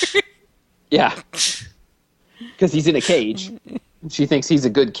 Yeah. Because he's in a cage. She thinks he's a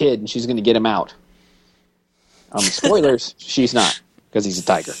good kid, and she's going to get him out. Spoilers, she's not, because he's a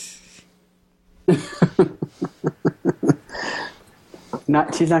tiger.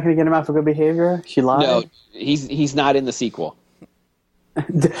 She's not going to get him out for good behavior? She lied? No, he's not in the sequel.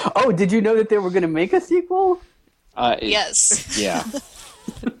 Oh, did you know that they were going to make a sequel? Yes. Yeah.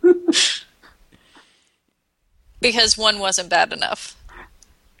 Because one wasn't bad enough.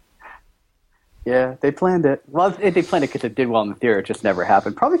 Yeah, they planned it. Well, they planned it because it did well in the theater. It just never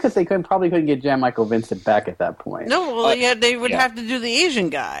happened. Probably because they couldn't get Jan Michael Vincent back at that point. No, well, they would have to do the Asian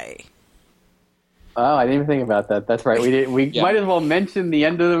guy. Oh, I didn't even think about that. That's right. We might as well mention the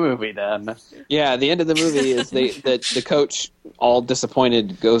end of the movie then. Yeah, the end of the movie is the coach, all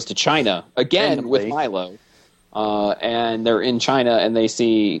disappointed, goes to China again with Milo. And they're in China, and they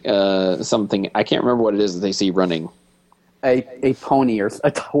see something. I can't remember what it is that they see running. A pony or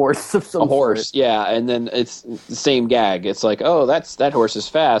a horse of some A horse, sort. yeah. And then it's the same gag. It's like, oh, that horse is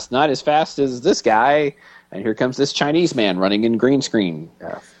fast. Not as fast as this guy. And here comes this Chinese man running in green screen.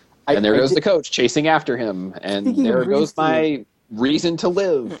 Yeah. And there goes the coach chasing after him. And there goes my reason to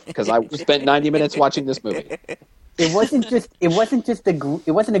live, because I spent 90 minutes watching this movie. It wasn't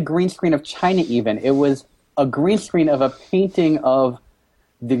a green screen of China even. It was a green screen of a painting of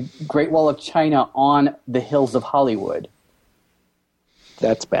the Great Wall of China on the hills of Hollywood.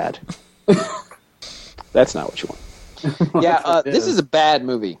 That's bad. That's not what you want. Yeah, this is a bad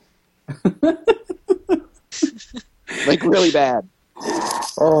movie. Like, really bad.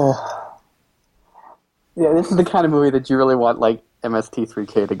 Oh. Yeah, this is the kind of movie that you really want, like,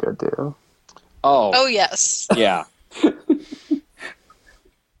 MST3K to go do. Oh, yes. Yeah.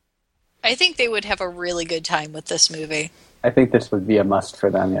 I think they would have a really good time with this movie. I think this would be a must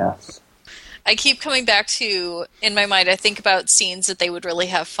for them, yes. I keep coming back to, in my mind, I think about scenes that they would really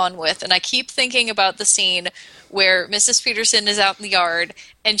have fun with. And I keep thinking about the scene where Mrs. Peterson is out in the yard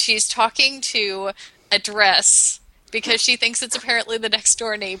and she's talking to a dress because she thinks it's apparently the next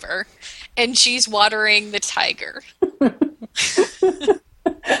door neighbor. And she's watering the tiger.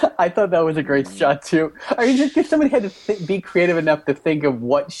 I thought that was a great shot, too. I mean, just if somebody had to be creative enough to think of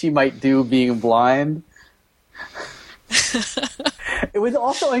what she might do being blind. It was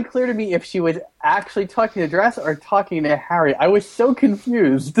also unclear to me if she was actually talking to Dress or talking to Harry. I was so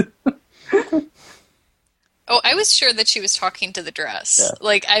confused. Oh, I was sure that she was talking to the dress. Yeah.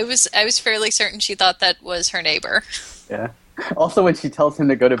 Like, I was fairly certain she thought that was her neighbor. Yeah. Also, when she tells him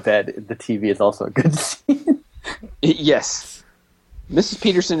to go to bed, the TV is also a good scene. Yes. Mrs.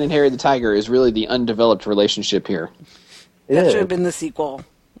 Peterson and Harry the Tiger is really the undeveloped relationship here. That should have been the sequel.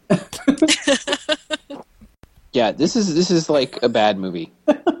 Yeah, this is like a bad movie.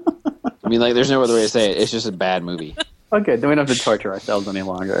 I mean, like, there's no other way to say it. It's just a bad movie. Okay, then we don't have to torture ourselves any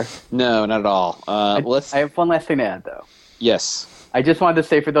longer. No, not at all. I have one last thing to add, though. Yes. I just wanted to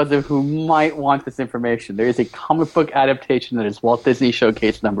say, for those of you who might want this information, there is a comic book adaptation that is Walt Disney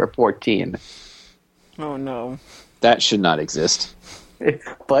Showcase number 14. Oh, no. That should not exist.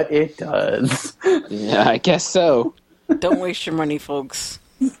 But it does. Yeah, I guess so. Don't waste your money, folks.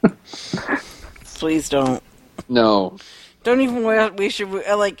 Please don't. No. Don't even waste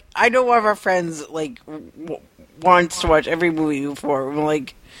your... Like, I know one of our friends, like, wants to watch every movie before. We're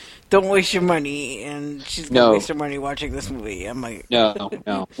like, don't waste your money, and she's going to waste her money watching this movie. I'm like...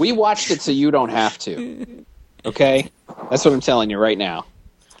 No. We watched it so you don't have to. Okay? That's what I'm telling you right now.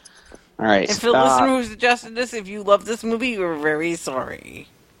 All right. And for the listener who suggested this, if you love this movie, we're very sorry.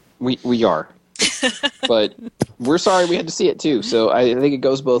 We are. But we're sorry we had to see it too, so I think it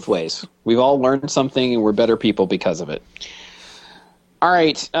goes both ways. We've all learned something, and we're better people because of it. All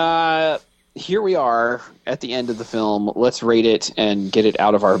right, here we are at the end of the film. Let's rate it and get it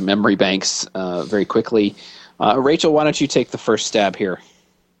out of our memory banks very quickly. Rachel, why don't you take the first stab here?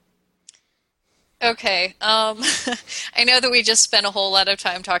 Okay, I know that we just spent a whole lot of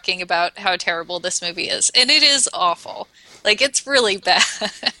time talking about how terrible this movie is, and it is awful. Like, it's really bad.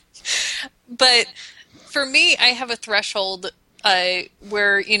 But for me, I have a threshold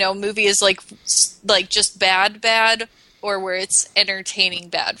where, you know, movie is like just bad, or where it's entertaining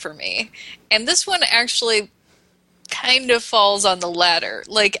bad for me. And this one actually kind of falls on the latter.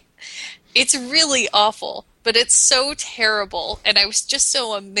 Like, it's really awful, but it's so terrible, and I was just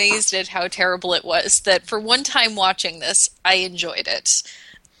so amazed at how terrible it was that for one time watching this, I enjoyed it.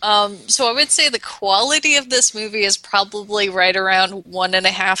 So I would say the quality of this movie is probably right around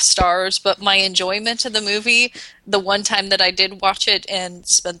 1.5 stars, but my enjoyment of the movie, the one time that I did watch it and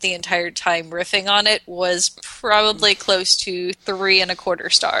spent the entire time riffing on it, was probably close to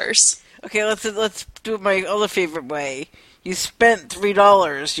 3.25 stars. Okay, let's do it my other favorite way. You spent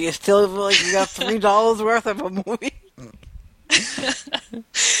 $3. Do you still feel like you got $3 worth of a movie?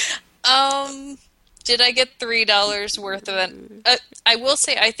 Did I get $3 worth of it? I will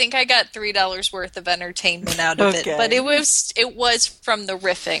say I think I got $3 worth of entertainment out of it, but it was from the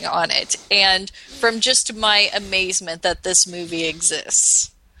riffing on it and from just my amazement that this movie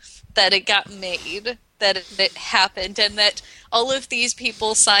exists, that it got made, that it happened, and that all of these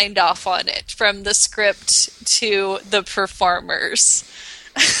people signed off on it, from the script to the performers.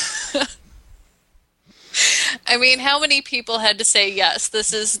 I mean, how many people had to say yes?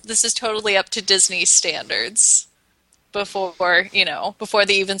 This is totally up to Disney standards before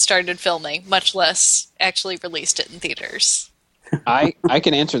they even started filming, much less actually released it in theaters. I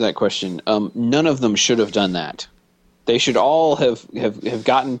can answer that question. None of them should have done that. They should all have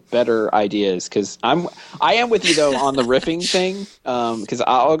gotten better ideas. Because I am with you though on the riffing thing. Because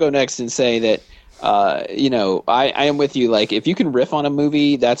I'll go next and say that I am with you. Like, if you can riff on a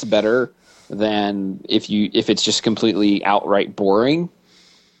movie, that's better than if it's just completely outright boring.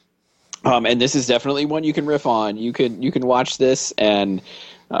 And this is definitely one you can riff on. You can watch this and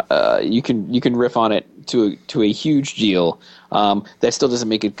you can riff on it to a huge deal. That still doesn't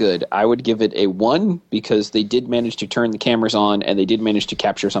make it good. I would give it a 1 because they did manage to turn the cameras on and they did manage to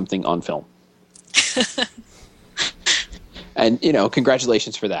capture something on film. And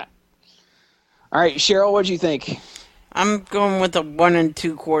congratulations for that. All right, Cheryl, what do you think? I'm going with a 1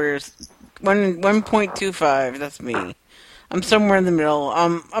 2/4. 1.25. That's me. I'm somewhere in the middle.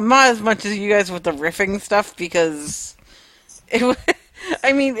 I'm not as much as you guys with the riffing stuff because it was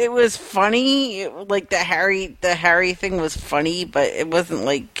funny. Like the Harry thing was funny, but it wasn't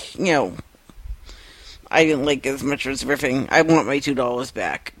like I didn't like as much as riffing. I want my $2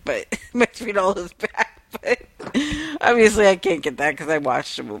 back, but my $3 back. But obviously, I can't get that because I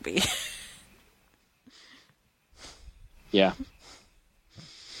watched the movie. Yeah.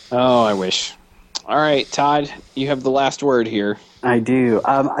 Oh, I wish. All right, Todd, you have the last word here. I do.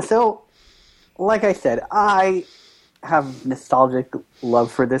 So, like I said, I have nostalgic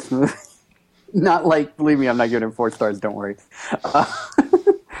love for this movie. Not like, believe me, I'm not giving it 4 stars, don't worry.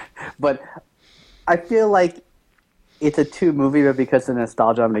 But I feel like it's a 2 movie, but because of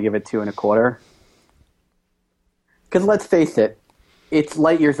nostalgia, I'm going to give it 2 1/4. Because let's face it, it's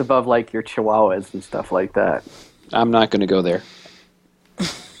light years above like your Chihuahuas and stuff like that. I'm not going to go there.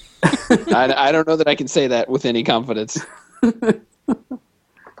 I don't know that I can say that with any confidence.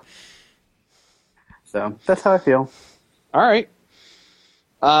 So that's how I feel. All right.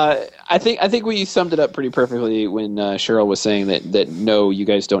 I think we summed it up pretty perfectly when Cheryl was saying that no, you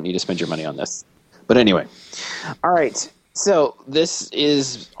guys don't need to spend your money on this. But anyway, all right. So this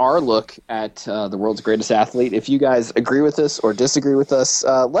is our look at the world's greatest athlete. If you guys agree with us or disagree with us,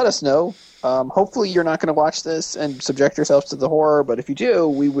 let us know. Hopefully you're not going to watch this and subject yourselves to the horror, but if you do,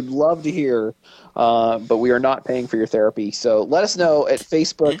 we would love to hear. But we are not paying for your therapy. So let us know at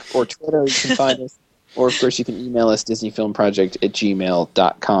Facebook or Twitter. You can find us. Or, of course, you can email us,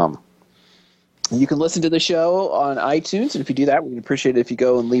 DisneyFilmProject@gmail.com. You can listen to the show on iTunes, and if you do that, we'd appreciate it if you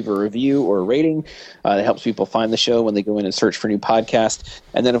go and leave a review or a rating. That helps people find the show when they go in and search for new podcasts.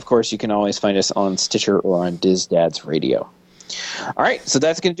 And then, of course, you can always find us on Stitcher or on Diz Dad's Radio. All right, so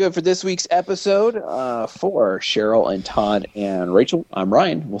that's going to do it for this week's episode. For Cheryl and Todd and Rachel, I'm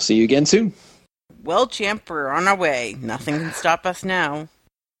Ryan. We'll see you again soon. Well, champ, we're on our way. Nothing can stop us now.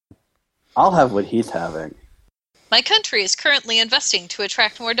 I'll have what he's having. My country is currently investing to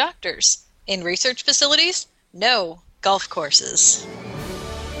attract more doctors. In research facilities? No. Golf courses.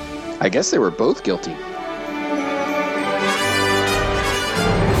 I guess they were both guilty.